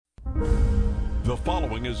The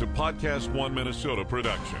following is a Podcast One Minnesota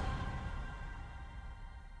production.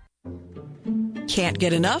 Can't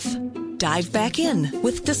get enough? Dive back in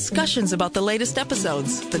with discussions about the latest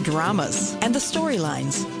episodes, the dramas, and the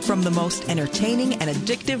storylines from the most entertaining and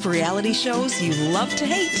addictive reality shows you love to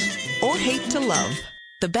hate or hate to love.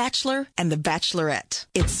 The Bachelor and The Bachelorette.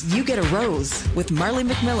 It's You Get a Rose with Marley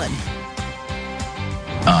McMillan.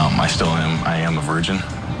 I am a virgin.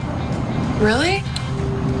 Really?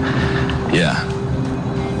 Yeah.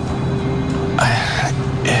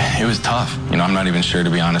 It was tough. I'm not even sure, to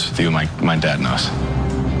be honest with you. My dad knows.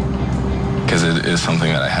 Because it is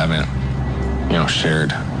something that I haven't,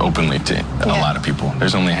 shared openly to a lot of people.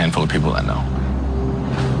 There's only a handful of people that know.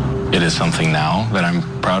 It is something now that I'm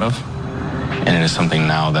proud of. And it is something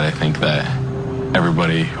now that I think that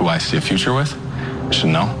everybody who I see a future with should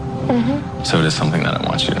know. Mm-hmm. So it is something that I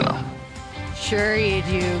want you to know. Sure you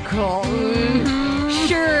do, Colton. Mm-hmm.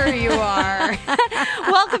 Sure you are.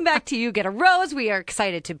 Welcome back to You Get a Rose. We are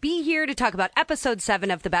excited to be here to talk about episode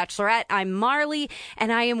 7 of The Bachelorette. I'm Marley,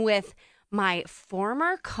 and I am with my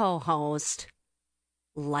former co-host,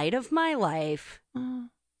 light of my life,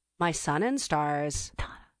 my sun and stars,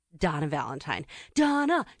 Donna Valentine.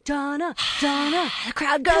 Donna. The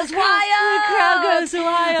crowd goes wild. The crowd goes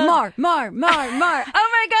wild. Mar. Oh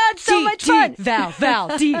my God, so much fun.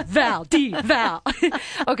 Val.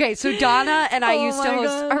 Okay, so Donna and I used to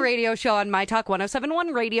host a radio show on My Talk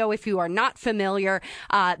 107.1 Radio. If you are not familiar,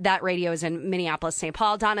 that radio is in Minneapolis, St.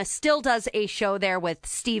 Paul. Donna still does a show there with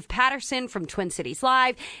Steve Patterson from Twin Cities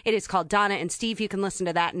Live. It is called Donna and Steve. You can listen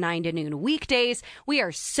to that 9 to noon weekdays. We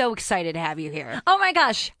are so excited to have you here. Oh my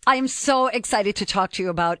gosh. I'm so excited to talk to you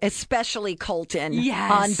about, especially Colton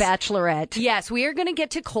on Bachelorette. Yes, we are going to get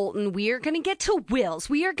to Colton. We are going to get to Wills.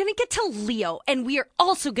 We are going to get to Leo. And we are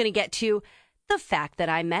also going to get to the fact that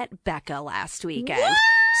I met Becca last weekend. What?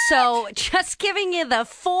 So just giving you the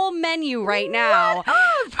full menu right now.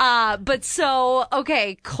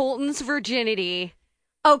 Okay, Colton's virginity.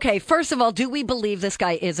 Okay, first of all, do we believe this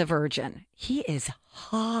guy is a virgin? He is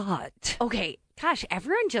hot. Okay, gosh,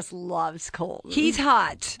 everyone just loves Colton. He's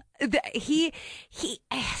hot. That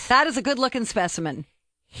is a good-looking specimen.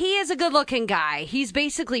 He is a good-looking guy. He's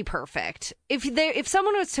basically perfect. If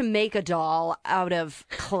someone was to make a doll out of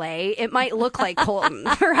clay, it might look like Colton,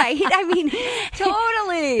 right? I mean,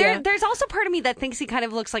 totally. There's also part of me that thinks he kind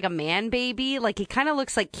of looks like a man baby. Like he kind of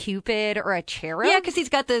looks like Cupid or a cherub. Yeah, because he's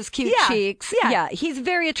got those cute cheeks. Yeah, he's a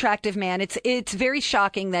very attractive man. It's very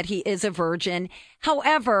shocking that he is a virgin.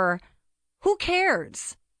 However, who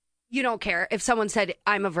cares? You don't care. If someone said,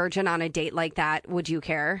 I'm a virgin on a date like that, would you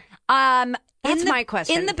care? That's my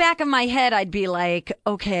question. In the back of my head, I'd be like,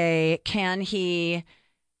 okay, can he,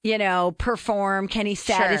 perform? Can he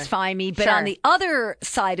satisfy me? But on the other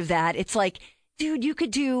side of that, it's like, dude, you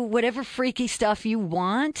could do whatever freaky stuff you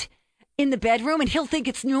want in the bedroom and he'll think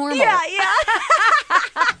it's normal. Yeah.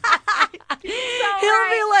 He'll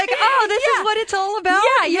be like, oh, this is what it's all about?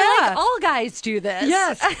 Yeah, you're like, all guys do this.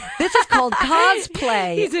 Yes. This is called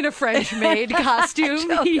cosplay. He's in a French maid costume.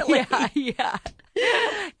 Totally. Yeah.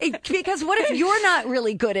 Because what if you're not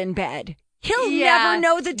really good in bed? He'll never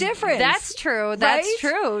know the difference. That's true. That's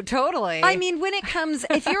true. Totally. I mean, when it comes,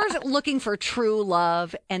 if you're looking for true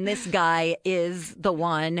love and this guy is the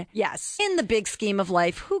one, yes, in the big scheme of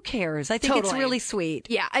life, who cares? I think it's really sweet.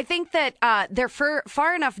 Yeah, I think that they're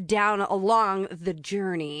far enough down along the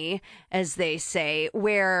journey, as they say,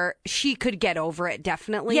 where she could get over it,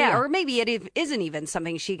 definitely. Yeah. Or maybe it isn't even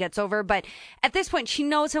something she gets over. But at this point, she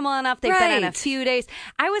knows him well enough. They've been on a few days.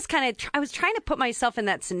 I was trying to put myself in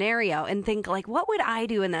that scenario and think, like, what would I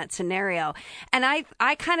do in that scenario? And I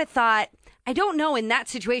kind of thought, I don't know, in that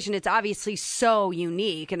situation, it's obviously so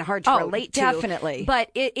unique and hard to relate to. Definitely. But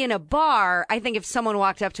in a bar, I think if someone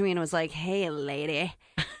walked up to me and was like, hey, lady,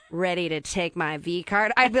 ready to take my V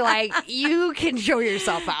card, I'd be like, you can show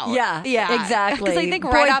yourself out. Yeah, exactly. Because I think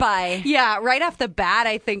right off the bat,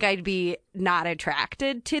 I think I'd be not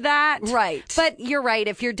attracted to that. Right. But you're right.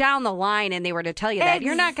 If you're down the line and they were to tell you that,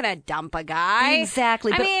 you're not going to dump a guy.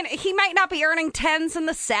 Exactly. I mean, he might not be earning tens in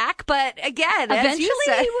the sack, but again, eventually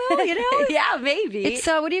he will, Yeah, maybe. It's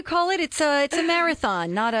what do you call it? It's a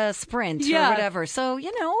marathon, not a sprint or whatever. So,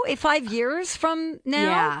 if 5 years from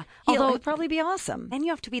now, he'll probably be awesome. And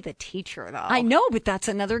you have to be the teacher, though. I know, but that's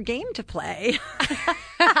another game to play.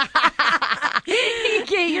 You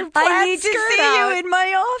get your I need to see out. you in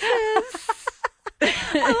my office.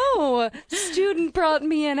 Oh, student brought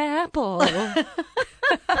me an apple.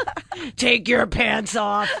 Take your pants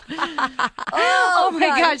off. Oh my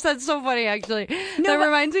gosh, that's so funny, actually. That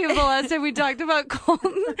reminds me of the last time we talked about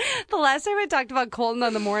Colton. The last time I talked about Colton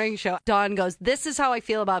on the morning show, Dawn goes, this is how I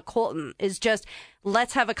feel about Colton, is just,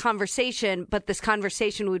 let's have a conversation, but this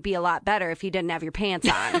conversation would be a lot better if you didn't have your pants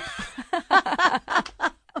on.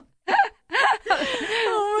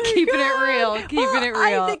 Keeping it real.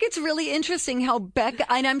 I think it's really interesting how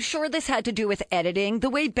Becca, and I'm sure this had to do with editing, the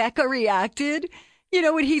way Becca reacted,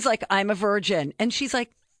 when he's like, I'm a virgin. And she's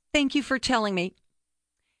like, thank you for telling me.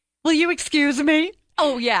 Will you excuse me?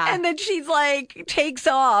 Oh, yeah. And then she's like, takes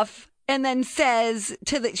off and then says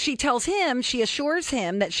she tells him, she assures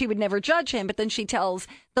him that she would never judge him. But then she tells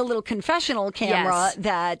the little confessional camera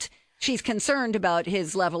that she's concerned about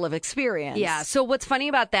his level of experience. Yeah. So what's funny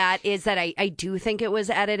about that is that I do think it was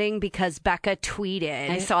editing, because Becca tweeted.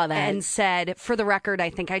 I saw that. And said, for the record, I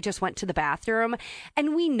think I just went to the bathroom.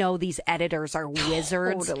 And we know these editors are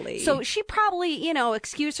wizards. Totally. So she probably,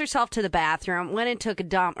 excused herself to the bathroom, went and took a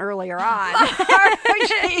dump earlier on.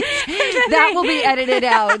 That will be edited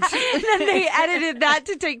out. Then they edited that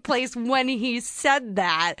to take place when he said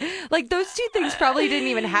that. Like, those two things probably didn't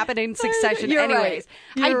even happen in succession. You're anyways.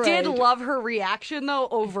 Right. I did love her reaction, though,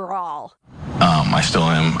 overall. I still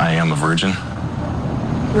am. I am a virgin.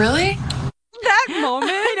 Really? That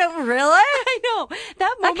moment. Really? I know.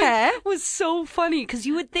 That moment was so funny, because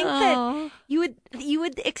you would think that you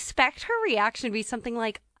would expect her reaction to be something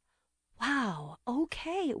like, wow,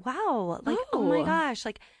 okay, wow, like, oh my gosh,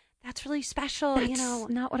 like, that's really special. That's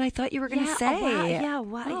not what I thought you were going to say. Oh,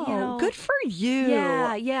 wow, yeah, good for you.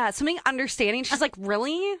 Yeah, something understanding. She's like,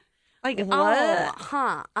 really? Like, what?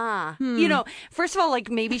 First of all, like,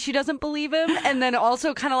 maybe she doesn't believe him, and then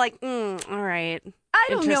also kind of like, all right. I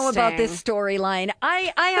don't know about this storyline.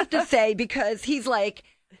 I have to say, because he's like,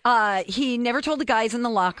 he never told the guys in the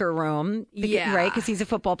locker room, right? Because he's a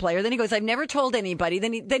football player. Then he goes, I've never told anybody.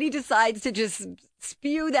 Then he decides to just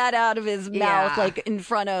spew that out of his mouth, like in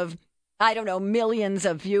front of, I don't know, millions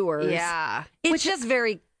of viewers. Yeah. It's just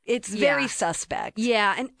very suspect.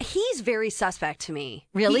 Yeah, and he's very suspect to me.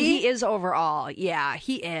 Really? He is overall. Yeah,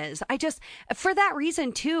 he is. I just, for that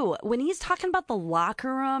reason, too, when he's talking about the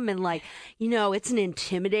locker room and like, it's an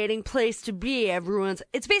intimidating place to be.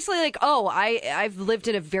 It's basically like, I've lived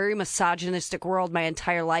in a very misogynistic world my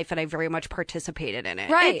entire life, and I very much participated in it.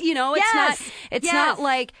 Right.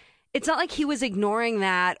 It's not like he was ignoring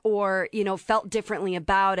that or, felt differently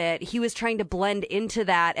about it. He was trying to blend into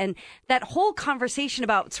that. And that whole conversation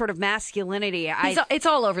about sort of masculinity, it's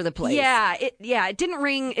all over the place. Yeah, it didn't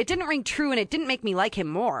ring true, and it didn't make me like him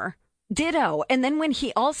more. Ditto. And then when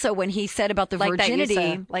he said about the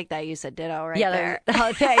virginity. Like that you said ditto right there.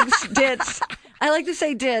 Yeah, thanks, dits. I like to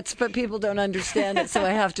say dits, but people don't understand it, so I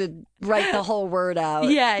have to write the whole word out.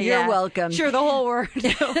 Yeah. You're welcome. Sure, the whole word.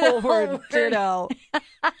 The whole word, ditto.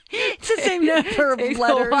 It's the same number of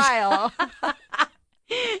letters. A while.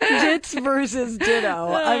 Dits versus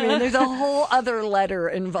ditto. I mean, there's a whole other letter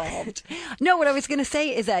involved. No, what I was going to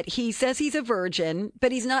say is that he says he's a virgin,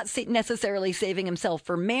 but he's not necessarily saving himself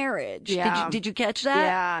for marriage. Yeah. Did you catch that?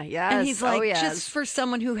 Yeah, yes. And he's like, just for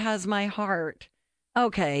someone who has my heart.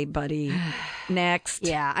 Okay, buddy. Next.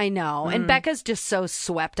 Yeah, I know. And Becca's just so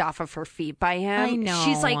swept off of her feet by him. I know.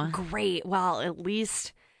 She's like, great. Well, at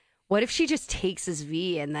least, what if she just takes his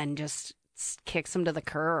V and then just kicks him to the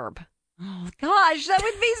curb? Oh, gosh, that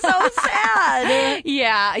would be so sad.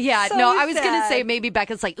 Yeah. So no, I was going to sad. say maybe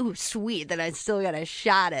Becca's like, ooh, sweet, that I still got a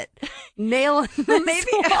shot at nailing this Maybe.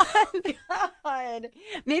 one. Oh, God.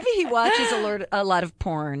 Maybe he watches a lot of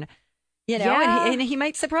porn, and he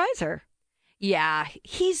might surprise her. Yeah,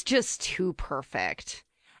 he's just too perfect.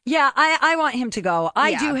 Yeah, I want him to go.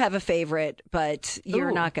 I do have a favorite, but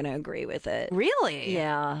you're not going to agree with it. Really?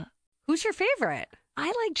 Yeah. Who's your favorite? I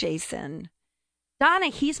like Jason. Donna,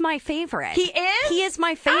 he's my favorite. He is? He is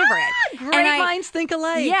my favorite. Great minds think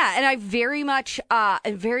alike. Yeah, and I very much,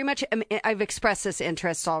 I've expressed this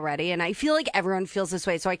interest already, and I feel like everyone feels this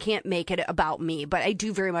way, so I can't make it about me, but I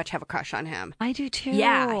do very much have a crush on him. I do too.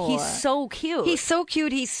 Yeah, he's so cute. He's so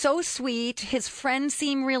cute. He's so sweet. His friends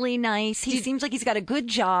seem really nice. He seems like he's got a good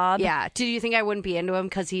job. Yeah. Did you think I wouldn't be into him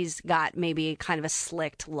because he's got maybe kind of a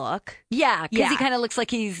slicked look? Yeah, because he kind of looks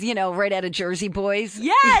like he's, right out of Jersey Boys.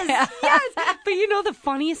 Yes, yes. But the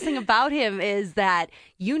funniest thing about him is that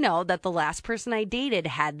that the last person I dated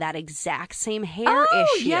had that exact same hair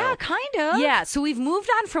issue. Yeah, kind of. Yeah, so we've moved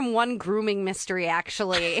on from one grooming mystery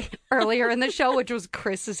actually earlier in the show, which was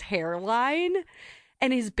Chris's hairline.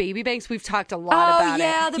 And his baby bangs, we've talked a lot about it. Oh,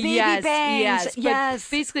 yeah, the baby bangs. Yes.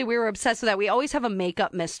 But basically, we were obsessed with that. We always have a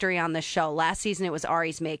makeup mystery on the show. Last season, it was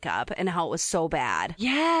Ari's makeup and how it was so bad.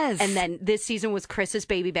 Yes. And then this season was Chris's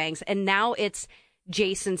baby bangs. And now it's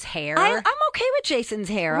Jason's hair. I'm okay with Jason's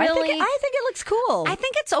hair. Really? I think it looks cool. I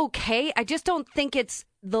think it's okay. I just don't think it's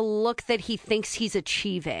the look that he thinks he's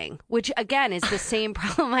achieving, which again is the same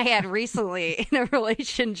problem I had recently in a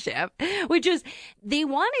relationship, which is they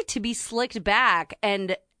want it to be slicked back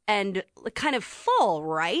and kind of full,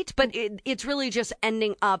 right? But it's really just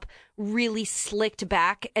ending up really slicked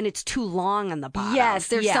back, and it's too long on the bottom. Yes,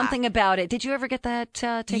 there's something about it. Did you ever get that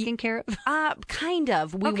taken care of? Kind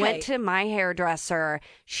of. We went to my hairdresser.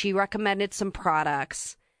 She recommended some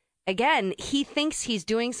products. Again, he thinks he's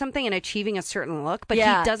doing something and achieving a certain look, but he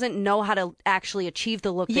doesn't know how to actually achieve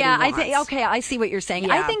the look that he wants. I think, okay, I see what you're saying.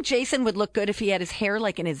 Yeah. I think Jason would look good if he had his hair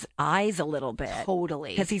like in his eyes a little bit.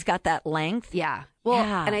 Totally. Because he's got that length. Yeah. Well,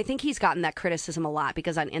 and I think he's gotten that criticism a lot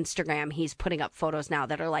because on Instagram, he's putting up photos now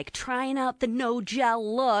that are like trying out the no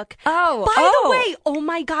gel look. Oh, by the way, oh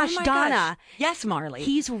my gosh, Donna. Gosh. Yes, Marley.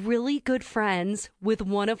 He's really good friends with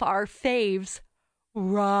one of our faves,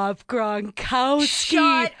 Rob Gronkowski.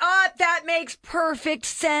 Shut up. That makes perfect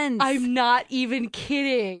sense. I'm not even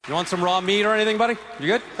kidding. You want some raw meat or anything, buddy? You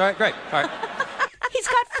good? All right, great. All right. He's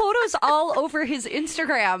got photos all over his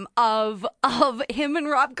Instagram of him and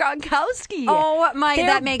Rob Gronkowski. Oh my, They're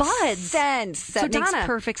that makes buds. sense. That makes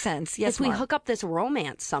perfect sense. Yes, if we hook up this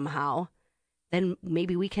romance somehow, then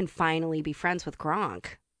maybe we can finally be friends with Gronk.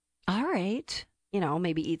 All right. You know,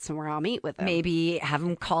 maybe eat some raw meat with him. Maybe have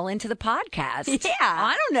him call into the podcast. Yeah.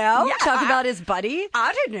 I don't know. Yeah. Talk about his buddy.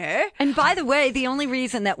 I don't know. And by the way, the only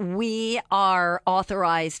reason that we are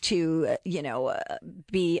authorized to,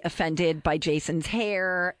 be offended by Jason's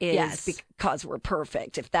hair is because we're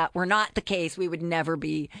perfect. If that were not the case, we would never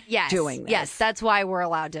be doing this. Yes, that's why we're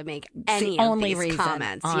allowed to make any of these reason,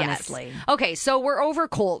 comments. Honestly. Yes. Okay, so we're over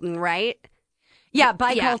Colton, right? Yeah,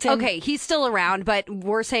 bye, Colton. Okay, he's still around, but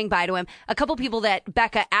we're saying bye to him. A couple people that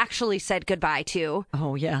Becca actually said goodbye to.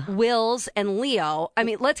 Oh, yeah. Wills and Leo. I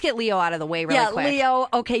mean, let's get Leo out of the way really quick. Yeah, Leo,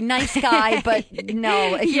 okay, nice guy, but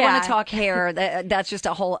no, if you want to talk hair, that's just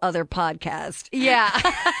a whole other podcast. Yeah.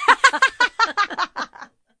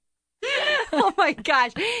 Oh my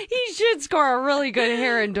gosh. He should score a really good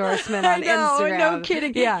hair endorsement on Instagram. No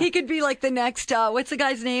kidding. Yeah. He could be like the next, what's the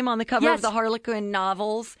guy's name on the cover of the Harlequin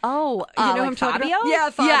novels? Oh, you know like who I'm talking Fabio? about? Yeah,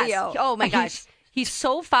 Fabio. Yes. Oh my gosh. He's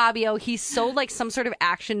so Fabio. He's so like some sort of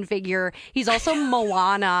action figure. He's also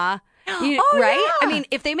Moana. Right? Yeah. I mean,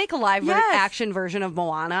 if they make a live action version of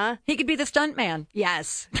Moana, he could be the stuntman.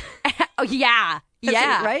 Yes. Oh, yeah.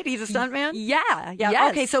 Yeah. Right? He's a stuntman? Yeah. Yeah.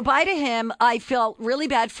 Yes. Okay, so bye to him. I felt really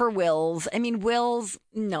bad for Wills. I mean, Wills,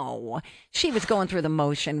 no. She was going through the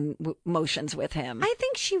motions with him. I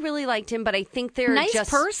think she really liked him, but I think they're nice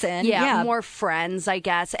just person. Yeah, more friends, I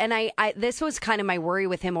guess. And I this was kind of my worry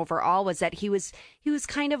with him overall was that he was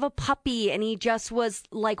kind of a puppy and he just was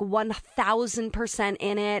like 1,000%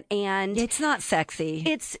 in it, and it's not sexy.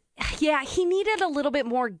 He needed a little bit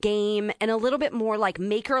more game and a little bit more like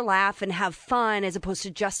make her laugh and have fun as opposed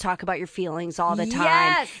to just talk about your feelings all the time.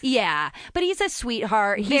 Yes. Yeah. But he's a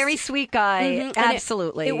sweetheart. Very sweet guy. Mm-hmm.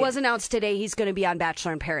 Absolutely. It was announced today he's going to be on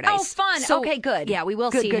Bachelor in Paradise. Oh, fun. So, okay, good. Yeah, we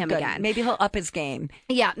will see him again. Maybe he'll up his game.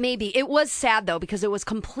 Yeah, maybe. It was sad though because it was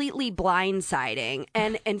completely blindsiding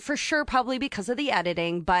and for sure probably because of the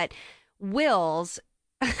editing, but Wills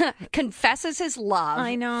confesses his love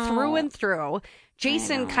through and through.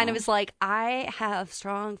 Jason kind of is like, I have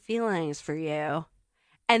strong feelings for you.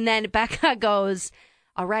 And then Becca goes,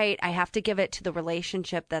 all right, I have to give it to the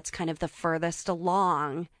relationship that's kind of the furthest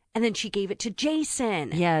along. And then she gave it to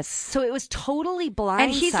Jason. Yes. So it was totally blindsiding.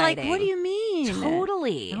 And he's like, what do you mean?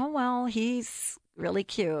 Totally. Oh, well, he's really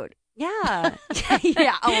cute. Yeah.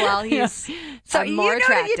 Yeah. Oh, well, he's so more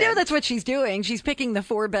attractive. You know that's what she's doing. She's picking the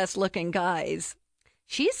 4 best looking guys.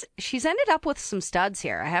 She's ended up with some studs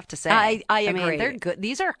here, I have to say. I agree. I mean, they're good.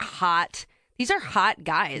 These are hot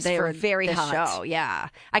guys. They for are very this hot. show. Yeah.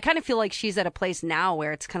 I kind of feel like she's at a place now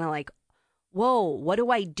where it's kind of like, whoa, what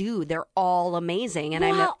do I do? They're all amazing, and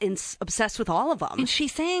I'm obsessed with all of them. And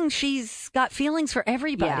she's saying she's got feelings for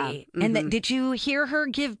everybody. Yeah. Mm-hmm. And did you hear her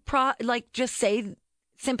give just say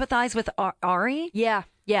sympathize with Ari? Yeah.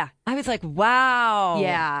 Yeah. I was like, wow.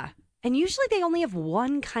 Yeah. And usually they only have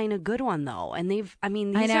one kind of good one though, and these are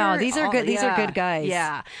good. These are good guys.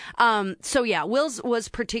 Yeah. So yeah, Wills was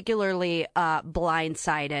particularly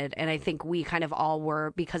blindsided, and I think we kind of all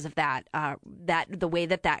were because of that. The way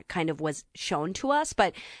that kind of was shown to us.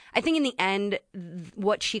 But I think in the end,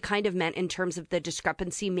 what she kind of meant in terms of the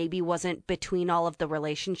discrepancy maybe wasn't between all of the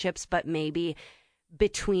relationships, but maybe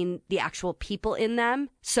between the actual people in them.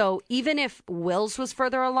 So even if Will's was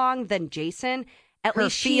further along than Jason, at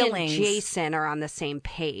least feelings. She and Jason are on the same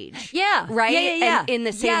page. Yeah. Right? Yeah. And in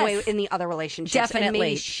the same way in the other relationships. Definitely. And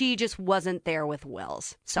maybe she just wasn't there with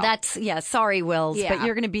Will's. So sorry, Wills, Yeah. but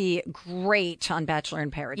you're going to be great on Bachelor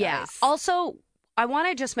in Paradise. Yeah. Also, I want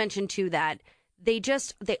to just mention, too, that they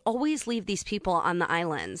always leave these people on the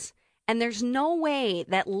islands. And there's no way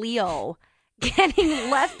that Leo getting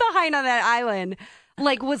left behind on that island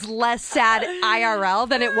was less sad IRL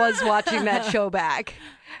than it was watching that show back.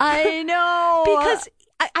 I know. Because,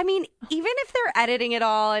 I mean, even if they're editing it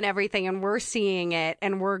all and everything and we're seeing it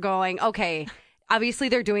and we're going, okay, obviously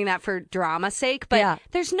they're doing that for drama's sake, but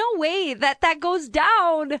there's no way that goes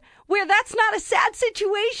down where that's not a sad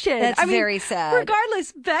situation. That's very sad.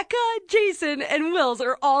 Regardless, Becca, Jason, and Wills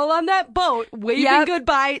are all on that boat waving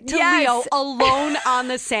goodbye to Leo alone on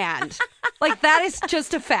the sand. That is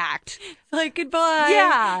just a fact. Goodbye.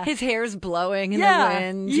 Yeah. His hair's blowing in the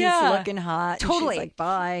wind. Yeah. He's looking hot. Totally. She's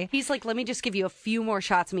bye. He's let me just give you a few more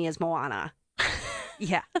shots of me as Moana.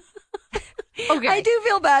 Yeah. Okay. I do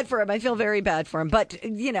feel bad for him. I feel very bad for him. But,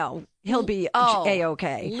 he'll be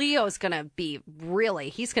A-okay. Leo's going to be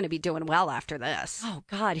he's going to be doing well after this. Oh,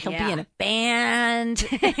 God. He'll be in a band.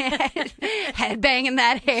 Headbanging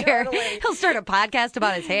that hair. Totally. He'll start a podcast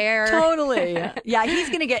about his hair. Totally. Yeah, he's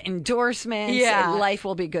going to get endorsements. Yeah. Life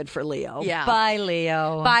will be good for Leo. Yeah. Bye,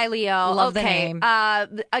 Leo. Bye, Leo. Love the name.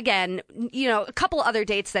 Again, a couple other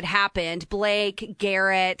dates that happened. Blake,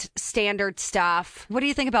 Garrett, standard stuff. What do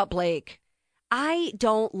you think about Blake? I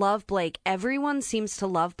don't love Blake. Everyone seems to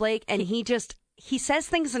love Blake, and he says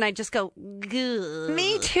things, and I just go, gugh.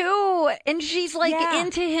 Me too. And she's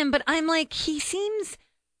into him, but I'm he seems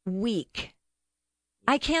weak.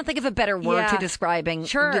 I can't think of a better word to describe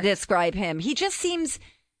him. He just seems.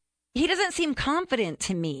 He doesn't seem confident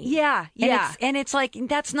to me. Yeah, yeah. And it's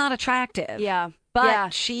that's not attractive. Yeah.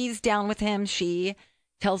 But she's down with him. She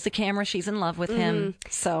tells the camera she's in love with him.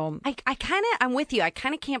 So I'm with you. I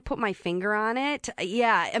kind of can't put my finger on it.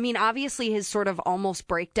 Yeah. I mean, obviously his sort of almost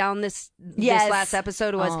breakdown this last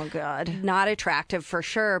episode was not attractive for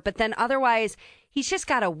sure. But then otherwise, he's just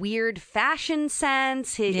got a weird fashion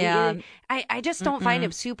sense. I just don't find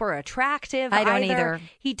him super attractive. I don't either.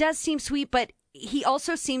 He does seem sweet, but he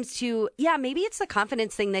also seems to, maybe it's the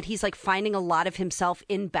confidence thing that he's finding a lot of himself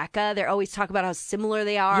in Becca. They always talk about how similar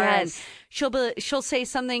they are. Yes. And she'll say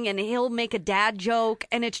something and he'll make a dad joke.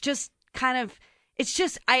 And it's just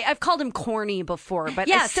I've called him corny before, but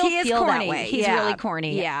I still feel corny. that way. He's really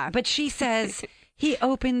corny. Yeah. But she says he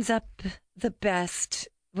opens up the best.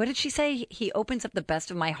 What did she say? He opens up the best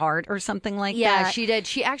of my heart or something like that. Yeah, she did.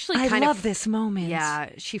 She actually I love this moment.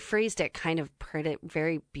 Yeah, she phrased it kind of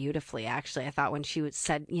very beautifully, actually. I thought when she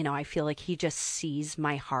said, I feel like he just sees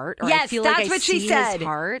my heart. Or yes, I feel that's like what she see said. His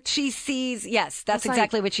heart. She sees, yes, that's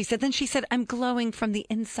exactly what she said. Then she said, I'm glowing from the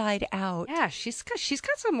inside out. Yeah, she's got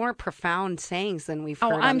some more profound sayings than we've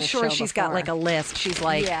heard on I'm this sure show she's before. got a list. She's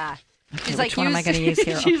like... Yeah. She's which one am I going to use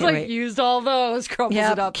here? She's used all those, crumbles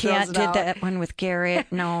it up, did that one with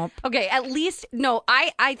Garrett. No. Okay, at least, no,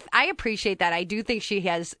 I appreciate that. I do think she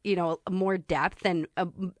has, more depth and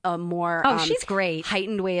a more she's great.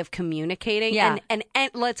 heightened way of communicating. Yeah. And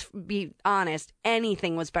let's be honest,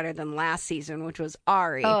 anything was better than last season, which was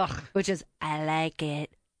Ari. Which is, I like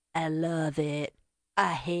it, I love it,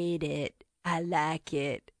 I hate it, I like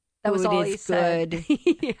it. That was all he said.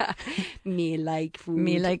 Good. Yeah. Me like food.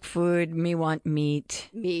 Me like food. Me want meat.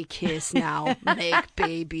 Me kiss now. Make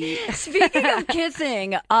baby. Speaking of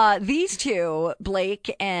kissing, these two,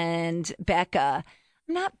 Blake and Becca,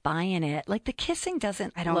 I'm not buying it. The kissing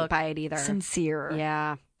doesn't I don't buy it either. Sincere.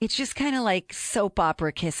 Yeah. It's just kind of like soap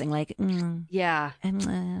opera kissing. Yeah.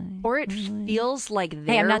 Or it feels like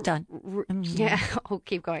they're... Hey, I'm not done. Yeah. Oh,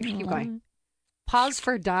 keep going. Keep going. Pause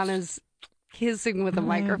for Donna's kissing with a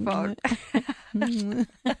microphone. I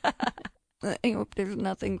hope there's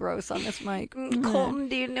nothing gross on this mic. Colton,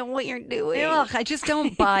 do you know what you're doing? Ugh, I just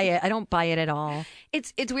don't buy it. I don't buy it at all.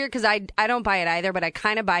 It's weird because I don't buy it either, but I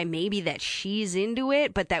kind of buy maybe that she's into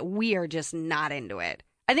it, but that we are just not into it.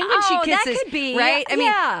 I think when she kisses, that could be. right? I mean,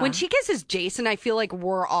 yeah. when she kisses Jason, I feel like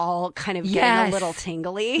we're all kind of getting a little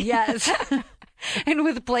tingly. Yes. And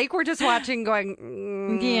with Blake, we're just watching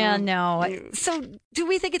going, yeah, no. So do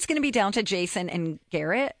we think it's going to be down to Jason and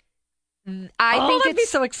Garrett? I think that'd be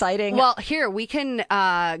so exciting. Well, here, we can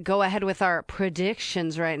go ahead with our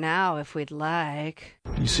predictions right now if we'd like.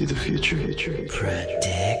 You see the future.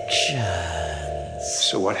 Predictions.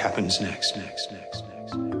 So what happens next?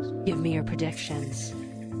 Give me your predictions.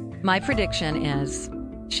 My prediction is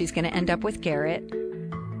she's going to end up with Garrett,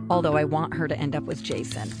 although I want her to end up with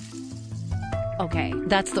Jason. Okay.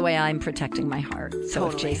 That's the way I'm protecting my heart. So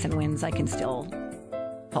if Totally. Jason wins, I can still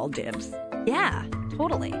call dibs. Yeah,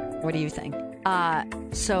 totally. What do you think?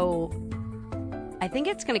 So I think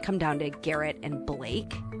it's going to come down to Garrett and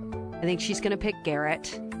Blake. I think she's going to pick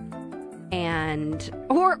Garrett. And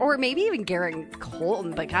or maybe even Garrett and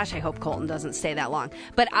Colton, but gosh, I hope Colton doesn't stay that long.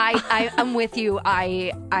 But I'm with you.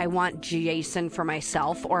 I want Jason for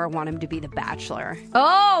myself, or I want him to be the Bachelor.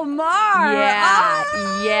 Oh, Mar! Yeah,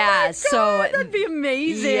 Oh, yeah. God, So that'd be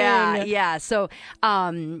amazing. yeah. So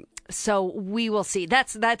we will see.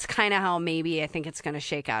 That's kind of how maybe I think it's going to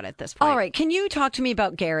shake out at this point. All right. Can you talk to me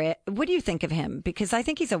about Garrett? What do you think of him? Because I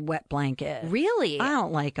think he's a wet blanket. Really? I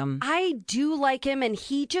don't like him. I do like him, and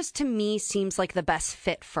he just to me seems like the best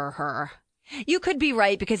fit for her. You could be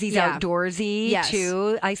right because he's outdoorsy Yes.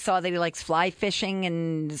 too. I saw that he likes fly fishing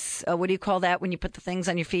and what do you call that when you put the things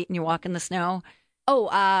on your feet and you walk in the snow? Oh,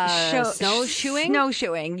 snowshoeing?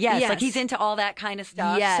 Snowshoeing, yes. Yes. Like he's into all that kind of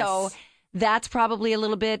stuff. Yes. So that's probably a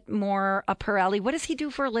little bit more up her alley. What does he do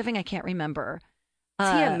for a living? I can't remember. Is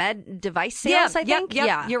he a med device sales, I think? Yep,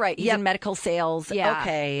 Yeah. You're right. He's in medical sales. Yeah.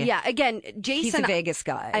 Okay. Yeah. Again, Jason. He's a Vegas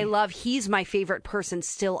guy. He's my favorite person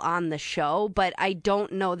still on the show, but I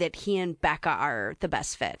don't know that he and Becca are the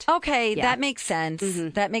best fit. Okay, Yeah. that makes sense.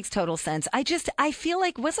 That makes total sense. I feel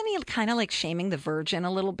like, wasn't he kind of like shaming the Virgin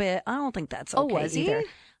a little bit? I don't think that's okay was he? either.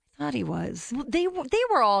 I thought he was. Well, they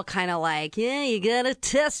were all kind of like, yeah, you gotta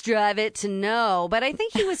test drive it to know. But I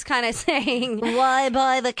think he was kind of saying, Why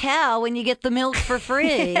buy the cow when you get the milk for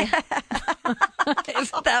free?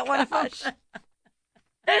 Isn't that one of us?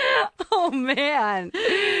 oh man,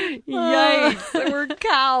 yikes, there were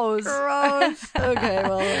cows. Gross. Okay,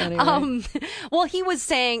 well, anyway. Well, he was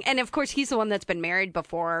saying, and of course, he's the one that's been married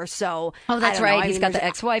before. So, Oh, that's I don't know. right. I He's mean, got the there's-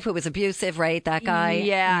 ex-wife who was abusive, right? That guy.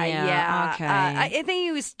 Yeah. Okay. I think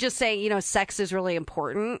he was just saying, sex is really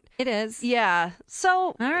important. It is. Yeah.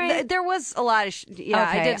 So, All right. there was a lot of, Okay.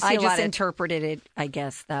 I did see a lot just of, interpreted it, I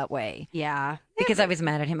guess, that way. yeah. Because I was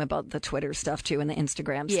mad at him about the Twitter stuff, too, and the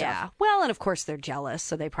Instagram stuff. Yeah. Well, and of course they're jealous,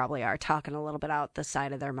 so they probably are talking a little bit out the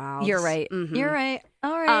side of their mouths. You're right. Mhm. You're right.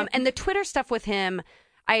 All right. And the Twitter stuff with him,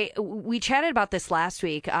 we chatted about this last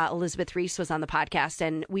week. Elizabeth Reese was on the podcast,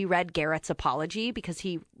 and we read Garrett's apology because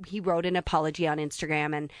he wrote an apology on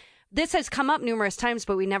Instagram, and this has come up numerous times,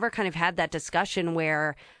 but we never kind of had that discussion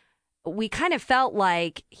where we kind of felt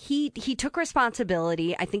like he took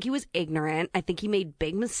responsibility. I think he was ignorant. I think he made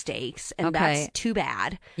big mistakes, and that's too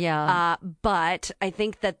bad. Yeah. But I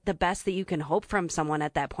think that the best that you can hope from someone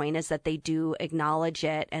at that point is that they do acknowledge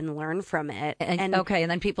it and learn from it. And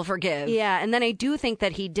then people forgive. Yeah, and then I do think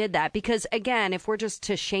that he did that because, again, if we're just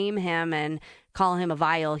to shame him and call him a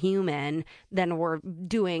vile human, then we're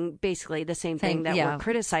doing basically the same thing that we're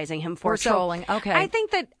criticizing him for. We're trolling. Okay. I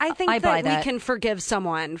think that buy we that. can forgive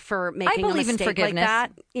someone for making a believe in mistake like forgiveness.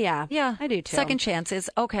 that. Yeah. Yeah. I do too. Second chances.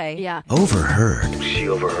 Okay. Yeah. Overheard She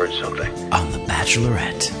overheard something. on The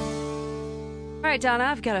Bachelorette. All right, Donna,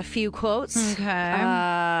 I've got a few quotes. Okay.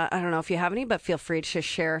 I don't know if you have any, but feel free to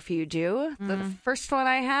share if you do. The first one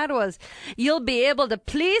I had was, "You'll be able to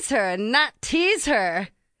please her and not tease her."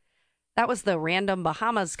 That was the random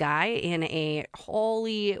Bahamas guy in a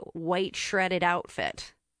wholly white shredded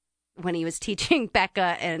outfit when he was teaching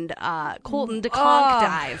Becca and Colton to conk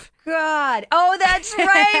dive. God. Oh, that's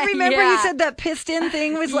right. Remember you Yeah. said that piston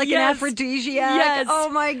thing was like Yes. an aphrodisiac? Yes. Oh,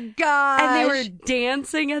 my God. And they were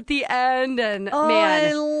dancing at the end, and Oh, man.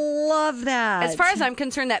 I love that. As far as I'm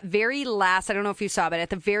concerned, that very last, I don't know if you saw, but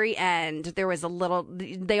at the very end, there was a little,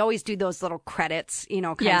 they always do those little credits,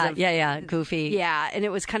 kinds of. Yeah. Goofy. Yeah, and it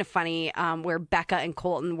was kind of funny where Becca and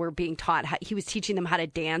Colton were being taught, he was teaching them how to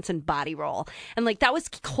dance and body roll. And like that was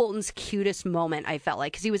Colton's cutest moment, I felt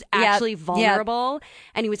like, because he was actually vulnerable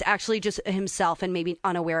and he was actually just himself and maybe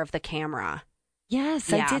unaware of the camera. Yes,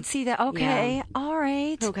 Yeah. I did see that. Okay. Yeah. All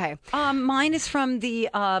right. Okay. Mine is from the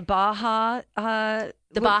Baja. The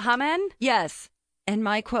Baja Men? Yes. And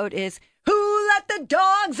my quote is, "Who let the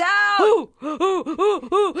dogs out? Who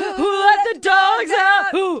let the dogs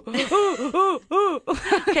out?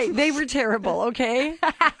 Okay, they were terrible, okay?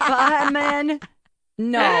 Baja Men,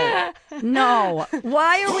 no.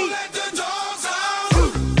 Why are we...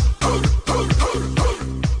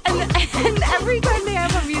 And every time they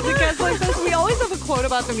have a music guest like this, we always have a quote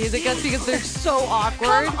about the music guests because they're so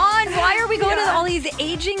awkward. Come on, why are we going to all these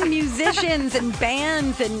aging musicians and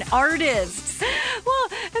bands and artists? Well,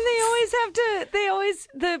 and they always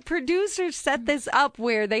the producers set this up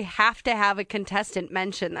where they have to have a contestant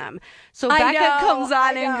mention them. So Becca comes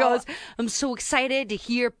on and goes, I'm so excited to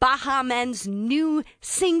hear Baha Men's new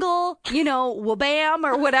single, Wabam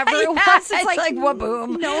or whatever it was. It's like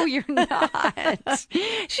Waboom. No, you're not.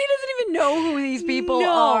 She doesn't even know who these people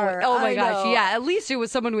are. Oh my gosh. Yeah, at least it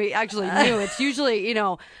was someone we actually knew. It's usually,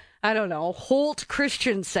 I don't know, Holt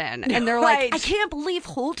Christensen. And they're like, I can't believe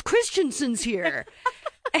Holt Christensen's here.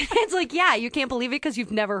 And it's like, yeah, you can't believe it because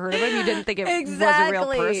you've never heard of him. You didn't think it was a real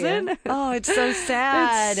person. Oh, it's so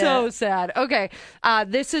sad. It's so sad. Okay.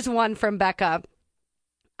 This is one from Becca.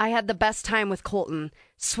 I had the best time with Colton,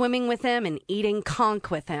 swimming with him and eating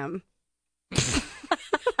conk with him.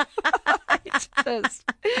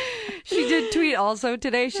 She did tweet also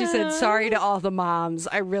today. She said, sorry to all the moms.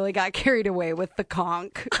 I really got carried away with the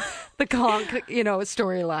conk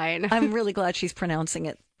storyline. I'm really glad she's pronouncing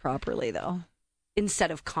it properly, though.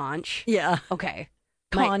 Instead of conch. Yeah. Okay.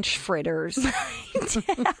 Conch fritters. Dad.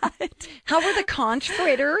 How were the conch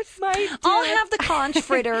fritters? I'll have the conch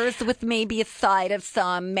fritters with maybe a side of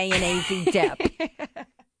some mayonnaise dip.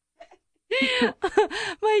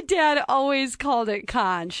 My dad always called it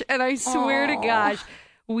conch, and I swear to gosh,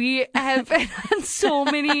 we have been on so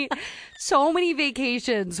many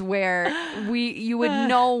vacations where you would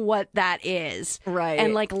know what that is. Right.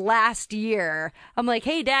 And like last year, I'm like,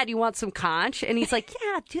 hey, Dad, you want some conch? And he's like,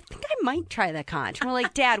 yeah, do you think I might try the conch? And we're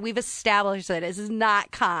like, Dad, we've established that this is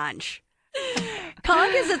not conch.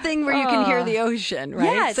 Conch is a thing where you can hear the ocean, right?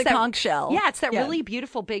 Yeah, it's a conch shell. Yeah, it's that really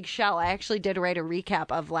beautiful big shell. I actually did write a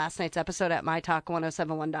recap of last night's episode at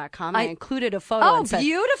mytalk1071.com. I included a photo. Oh,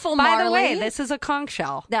 beautiful, Marley. By the way, this is a conch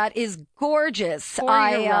shell. That is gorgeous.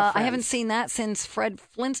 I haven't seen that since Fred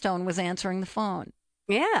Flintstone was answering the phone.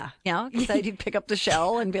 Yeah. Yeah, because he'd pick up the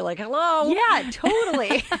shell and be like, hello. Yeah,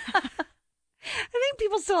 totally. I think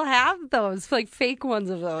people still have those, like fake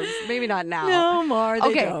ones of those. Maybe not now. No more.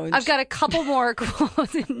 They don't. I've got a couple more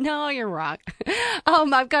quotes. No, you're wrong.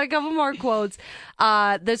 I've got a couple more quotes.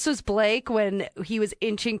 This was Blake when he was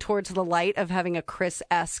inching towards the light of having a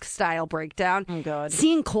Chris-esque style breakdown. Oh, God.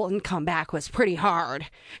 Seeing Colton come back was pretty hard.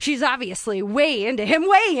 She's obviously way into him.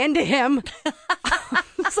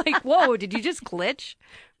 It's like, whoa, did you just glitch?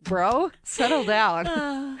 Bro, settle down.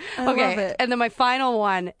 I love it. And then my final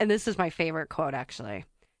one, and this is my favorite quote, actually.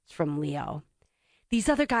 It's from Leo. These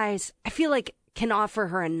other guys, I feel like, can offer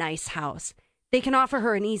her a nice house. They can offer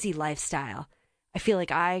her an easy lifestyle. I feel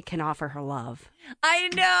like I can offer her love. I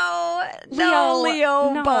know.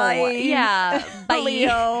 Leo, bye. Yeah, bye.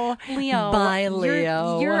 Leo. Bye,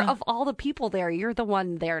 Leo. You're of all the people there, you're the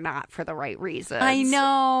one there not for the right reasons. I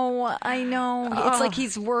know. It's like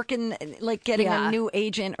he's working, like getting a new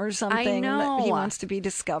agent or something. I know. That he wants to be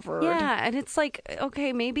discovered. Yeah, and it's like,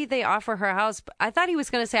 okay, maybe they offer her a house. But I thought he was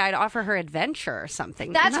going to say I'd offer her adventure or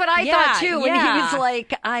something. That's what I thought, too, when he was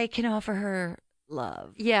like, I can offer her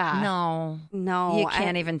love. Yeah. No. You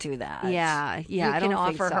can't even do that. Yeah. You I can don't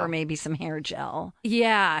offer think so. her maybe some hair gel.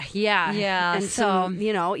 Yeah. And some,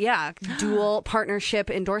 dual partnership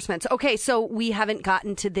endorsements. Okay, so we haven't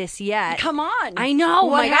gotten to this yet. Come on. I know.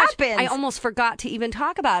 What happened? I almost forgot to even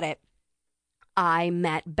talk about it. I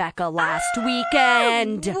met Becca last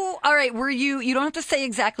weekend. Well, all right. Were you don't have to say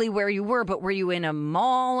exactly where you were, but were you in a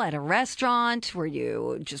mall, at a restaurant? Were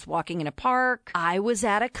you just walking in a park? I was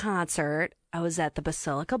at a concert. I was at the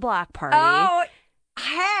Basilica Block Party. Oh,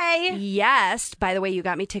 hey. Yes. By the way, you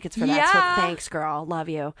got me tickets for that. Yeah. So thanks, girl. Love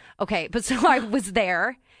you. Okay. But so I was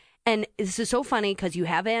there, and this is so funny because you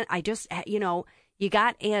haven't, you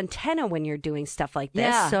got antenna when you're doing stuff like this.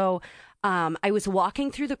 Yeah. So I was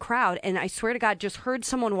walking through the crowd, and I swear to God, just heard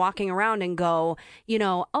someone walking around and go,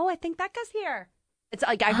 oh, I think Becca's here. It's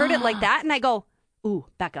like I heard it like that, and I go, ooh,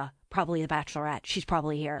 Becca, probably the Bachelorette. She's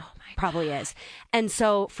probably here. Oh probably is. And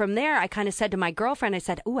so from there, I kind of said to my girlfriend, I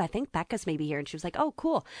said, ooh, I think Becca's maybe here. And she was like, oh,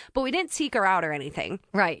 cool. But we didn't seek her out or anything.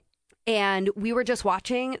 Right. And we were just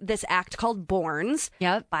watching this act called Borns.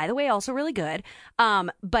 Yep. By the way, also really good.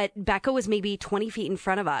 But Becca was maybe 20 feet in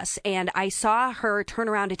front of us. And I saw her turn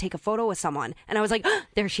around to take a photo with someone. And I was like, oh,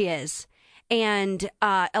 there she is. And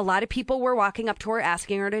a lot of people were walking up to her,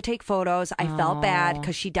 asking her to take photos. I felt bad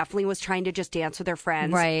because she definitely was trying to just dance with her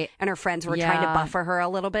friends. Right. And her friends were trying to buffer her a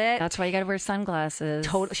little bit. That's why you got to wear sunglasses.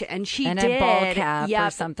 Totally. And she and did. a ball cap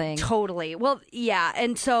or something. Totally. Well, yeah.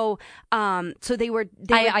 And so they were.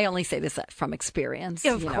 I only say this from experience.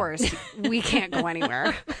 Of course. We can't go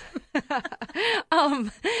anywhere.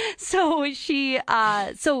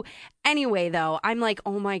 So anyway, though, I'm like,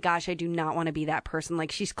 oh my gosh, I do not want to be that person.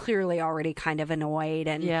 Like, she's clearly already kind of annoyed,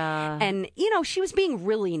 and she was being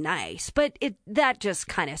really nice, but that just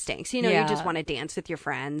kind of stinks. You just want to dance with your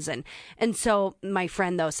friends, and so my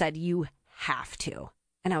friend though said, you have to,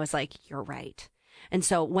 and I was like, you're right. And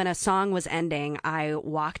so when a song was ending, I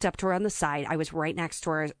walked up to her on the side. I was right next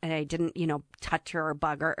to her, and I didn't, touch her or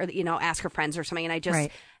bug her or, ask her friends or something. And I just,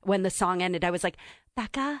 when the song ended, I was like,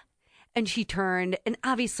 Becca. And she turned and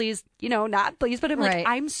obviously is, not pleased. But I'm like,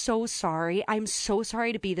 I'm so sorry. I'm so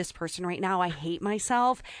sorry to be this person right now. I hate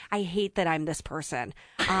myself. I hate that I'm this person.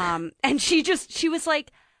 And she was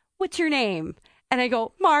like, what's your name? And I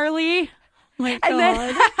go, Marley. My and God.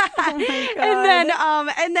 then, oh my God.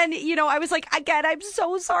 and then, I was like, again, I'm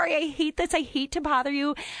so sorry. I hate this. I hate to bother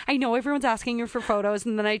you. I know everyone's asking you for photos,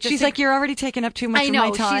 and then she's like, you're already taking up too much of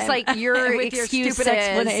my time. She's like, your with your excuses. stupid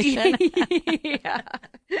explanation. Yeah.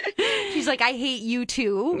 She's like, I hate you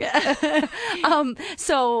too.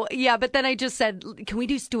 But then I just said, can we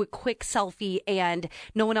just do a quick selfie and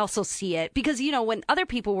no one else will see it? Because, when other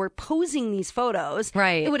people were posing these photos,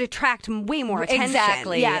 it would attract way more attention.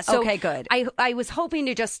 Exactly. Yeah. So okay, good. I was hoping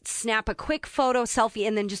to just snap a quick photo selfie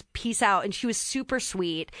and then just peace out. And she was super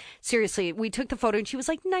sweet. Seriously, we took the photo and she was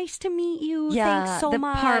like, nice to meet you. Thanks so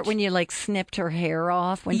much. The part when you snipped her hair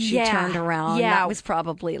off when she turned around, that was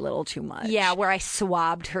probably a little too much. Yeah, where I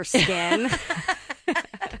swabbed her skin.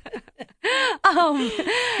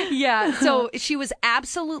 So she was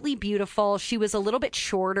absolutely beautiful. She was a little bit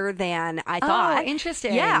shorter than I thought. Oh,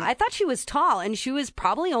 interesting. Yeah, I thought she was tall, and she was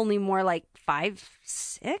probably only more like 5'6",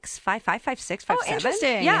 5'5", 5'6", 5'7". Oh,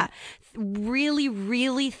 interesting. Yeah, really,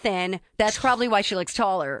 really thin. That's probably why she looks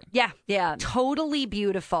taller. Yeah, totally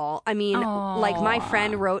beautiful. I mean, like my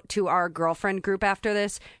friend wrote to our girlfriend group after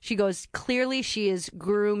this. She goes, clearly she is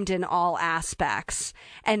groomed in all aspects,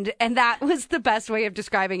 and that was the best way of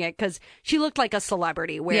describing it, because she looked like a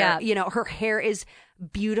celebrity. Where her hair is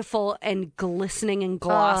beautiful and glistening and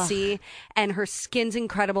glossy, and her skin's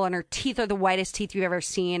incredible, and her teeth are the whitest teeth you've ever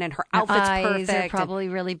seen, and her outfit's eyes perfect. Are probably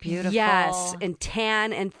really beautiful. Yes, and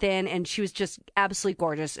tan and thin, and she was just absolutely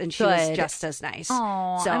gorgeous, and she was just as nice.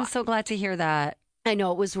 Oh, so I'm so glad to hear that. I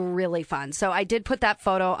know, it was really fun. So I did put that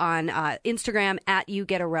photo on Instagram at You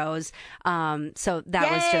Get a Rose. So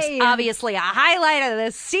that was just obviously a highlight of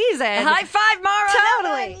this season. High five, Mara.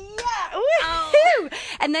 Totally. Yeah. Woo-hoo.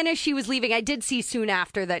 And then as she was leaving, I did see soon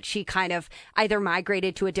after that she kind of either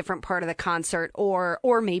migrated to a different part of the concert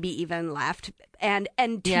or maybe even left. And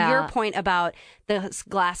to your point about the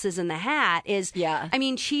glasses and the hat is, I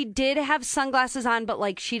mean, she did have sunglasses on,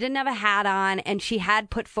 but she didn't have a hat on, and she had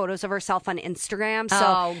put photos of herself on Instagram.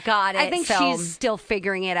 So got it. I think she's still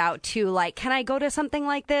figuring it out too. Can I go to something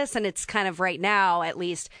like this? And it's kind of right now, at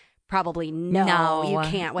least, probably no, you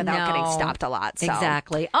can't without getting stopped a lot. So.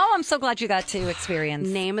 Exactly. Oh, I'm so glad you got to experience.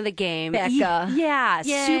 Name of the game. Becca. Yeah.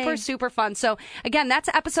 Yay. Super, super fun. So again, that's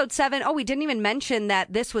episode 7. Oh, we didn't even mention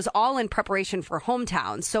that this was all in preparation for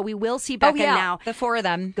hometowns. So we will see Becca now. The 4 of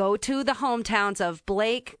them. Go to the hometowns of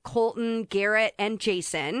Blake, Colton, Garrett, and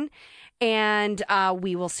Jason. And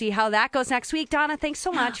we will see how that goes next week. Donna, thanks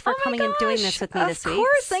so much for coming and doing this with me this week. Of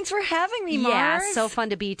course. Thanks for having me, Mars. Yeah, so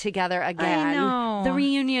fun to be together again. I know. The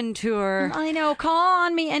reunion tour. I know. Call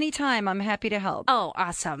on me anytime. I'm happy to help. Oh,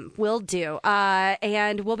 awesome. Will do.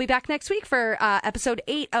 And we'll be back next week for episode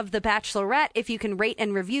 8 of The Bachelorette. If you can rate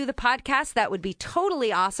and review the podcast, that would be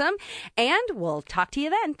totally awesome. And we'll talk to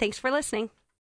you then. Thanks for listening.